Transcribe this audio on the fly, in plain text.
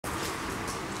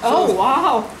Oh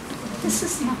wow, this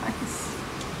is nice.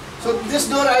 So this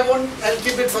door I'll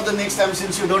keep it for the next time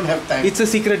since you don't have time. It's a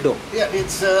secret door. Yeah,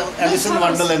 it's Alice in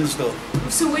Wonderland's door.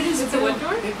 So what is it? The what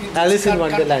door? Alice in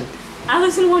Wonderland.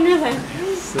 Alice in Wonderland.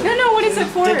 No, what is it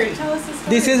for? Take it. Tell us the story.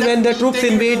 This is when the troops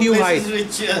invade, you hide.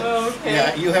 Which, okay.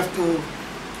 Yeah, you have to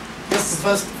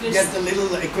first get a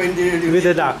little acquainted With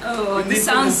the dark. Oh, this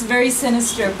sounds very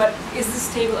sinister, but is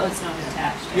this table? Oh, it's not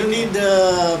attached. You need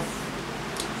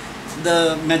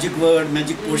the magic word,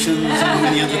 magic potions, and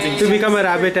many other things. To become a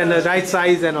rabbit and the right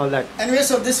size and all that. Anyway,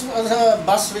 so this was a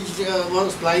bus which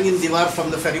was flying in Diwar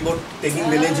from the ferry boat, taking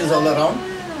villages all around.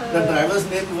 The driver's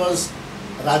name was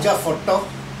Raja Fotto.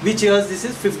 Which years this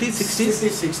is? 50s, 60s?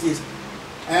 50s, 60s.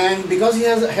 And because he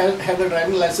had a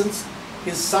driving license,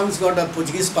 his sons got a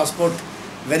Portuguese passport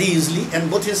very easily,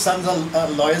 and both his sons are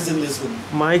lawyers in Lisbon.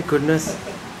 My goodness.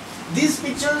 These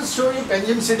pictures show you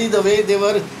Penjim City the way they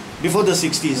were before the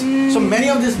 60s. So many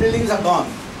of these buildings are gone.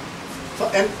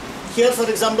 And here, for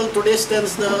example, today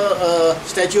stands the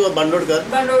statue of Bandodkar.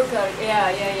 Bandodkar,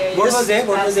 yeah. What was there?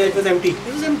 What was there? It was empty.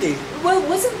 It was empty. Well,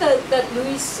 wasn't that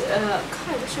Louis?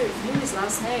 God, what's Louis'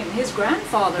 last name? His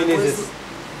grandfather was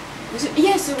it,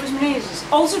 yes, it was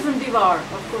Menezes. Also from Diwar,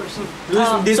 of course.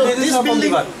 This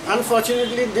building,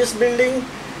 unfortunately, this building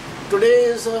today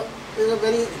is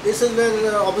this is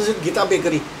where opposite Gita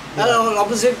Bakery,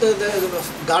 opposite the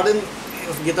garden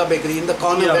of Gita Bakery in the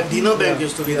corner where Dinner Bank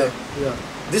used to be there. Yeah.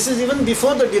 This is even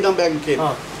before the Dinner Bank came.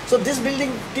 So this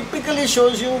building typically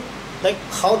shows you like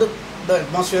how the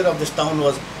atmosphere of this town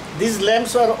was. These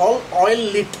lamps were all oil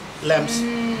lit lamps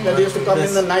that used to come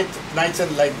in the nights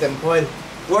and light them. Oil.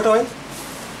 What oil?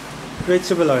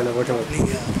 Vegetable oil or whatever.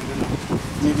 Yeah,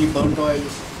 maybe burnt oil.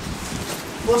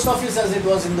 Post office as it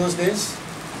was in those days.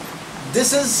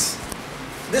 This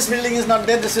building is not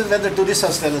there. This is where the tourist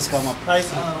hostels come up. I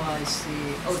see. Oh, I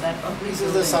see. Oh, that ugly. This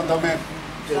is the Santome.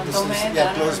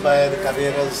 Close by the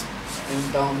Carreras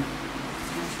in town.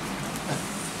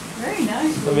 Very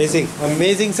nice.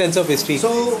 Amazing sense of history.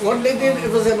 So what they did,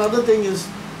 it was another thing is,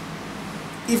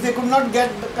 if they could not get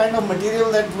the kind of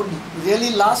material that would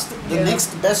really last, the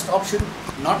next best option,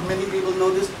 not many people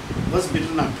know this, was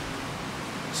betel nut.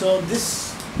 So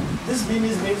this beam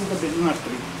is made with a betel nut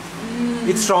tree.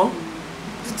 It's strong.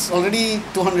 It's already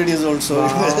 200 years old, so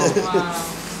Wow.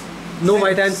 No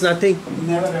white ants, nothing.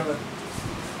 Never ever.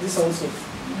 This also.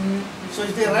 So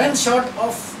if they ran short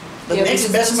of the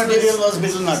next best material was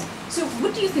betel nut. So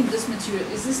what do you think this material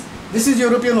is? This is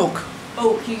European oak.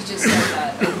 Oh, he just said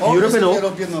that. All European oak?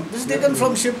 European oak. This is taken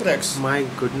from shipwrecks My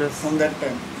goodness. from that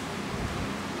time.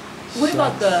 What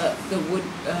about the wood?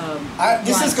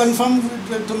 This is confirmed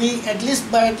to me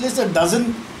by at least a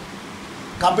dozen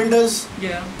carpenters,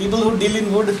 people who deal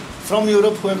in wood from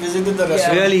Europe who have visited the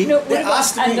restaurant. Really? No, They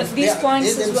asked me. These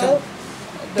planks as well?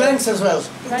 Planks as well.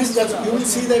 Planks as well, You will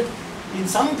see that in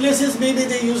some places maybe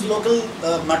they use local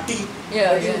matti.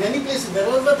 Yeah, But in many places,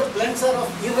 wherever the planks are of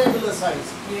irregular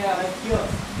size, Yeah. like here,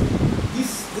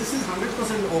 this is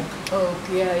 100% oak. Oh,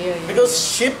 yeah. Because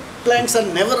ship planks are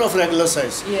never of regular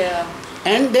size. Yeah.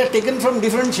 And they're taken from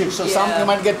different ships. So some Yeah. you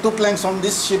might get 2 planks from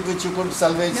this ship which you could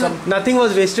salvage. Some Nothing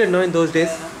was wasted, no, in those days.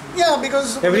 Yeah,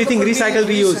 because Everything could be recycled,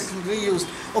 reused. reused.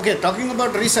 Okay, talking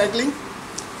about recycling.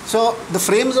 So the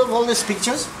frames of all these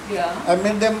pictures, I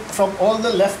made them from all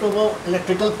the leftover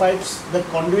electrical pipes, the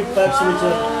conduit pipes, which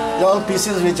are all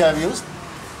pieces which I've used.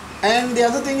 And the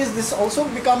other thing is, this also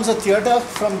becomes a theatre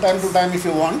from time to time if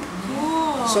you want.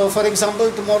 So, for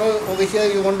example, tomorrow over here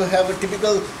you want to have a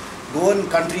typical Goan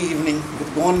country evening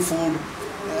with Goan food,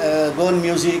 Goan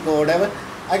music or whatever.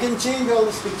 I can change all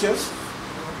these pictures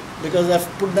because I've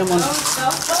put them on.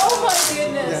 Oh my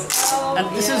goodness! Yeah. Oh, And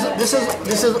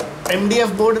this is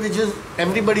MDF board which is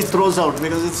everybody throws out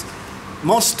because it's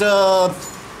most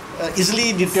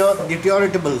easily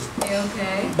deterioratable.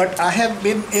 Okay. But I have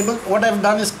been able. What I've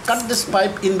done is cut this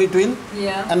pipe in between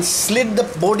and slid the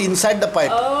board inside the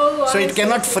pipe, so it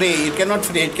cannot fray. It cannot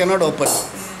fray. It cannot open.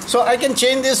 So I can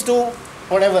change this to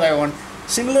whatever I want.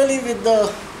 Similarly with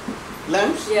the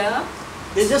lamps,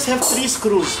 they just have 3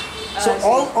 screws. So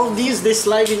all of these they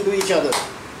slide into each other.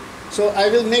 So I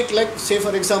will make, like, say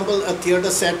for example, a theatre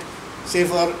set, say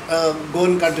for a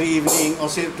Goan country evening, or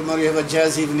say tomorrow you have a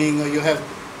jazz evening, or you have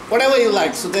whatever you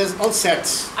like. So there's all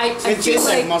sets. I change feel the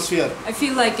like atmosphere. I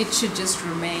feel like it should just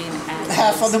remain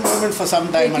as For the moment, for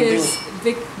some time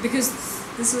because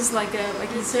this is like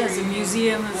you said, a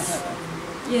museum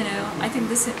of, you know. I think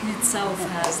this in itself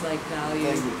has like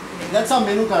value. That's our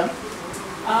menu card.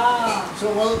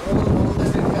 So all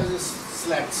that it has is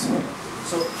slats.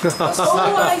 So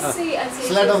I see.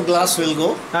 slat of glass will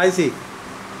go. I see.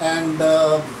 And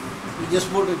You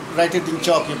just write it in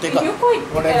chalk. You take You're quite,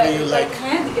 whatever you like.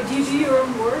 Do you do your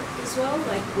own work as well,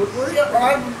 like woodwork? Yeah,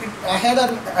 I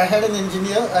had an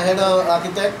engineer, I had an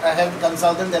architect, I had a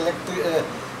consultant,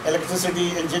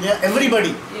 electricity engineer.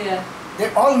 Everybody. Yeah.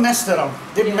 They all messed around.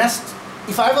 They messed.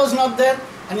 If I was not there,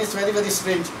 and it's very, very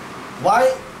strange.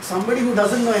 Why somebody who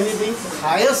doesn't know anything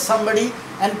hires somebody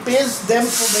and pays them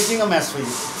for making a mess for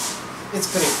you? It's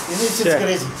crazy. It's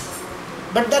crazy.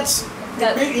 But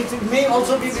it may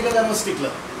also be because I'm a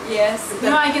stickler. Yes.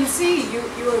 No, I can see you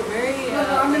are very.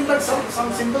 I mean, but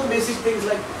some simple basic things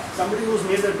like somebody who's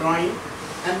made a drawing,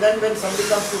 and then when somebody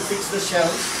comes to fix the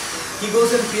shelves, he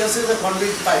goes and pierces a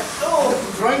conduit pipe. Oh,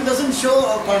 the drawing doesn't show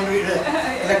a conduit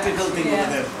electrical thing over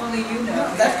there. Only you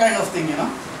know. That kind of thing, you know.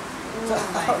 Oh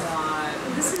my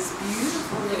God, this is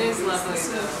beautiful. It is lovely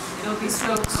though. It'll be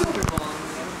so comfortable.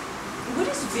 What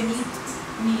does Venite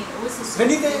mean? What's the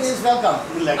Venite is welcome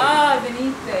in Latin.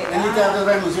 Venite. Venite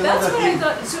otherwise, you know That's the what thing. I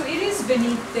thought. So it is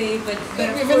Venite, but of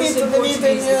course Venite, in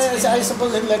Portuguese it's I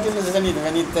suppose in Latin is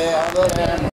Venite.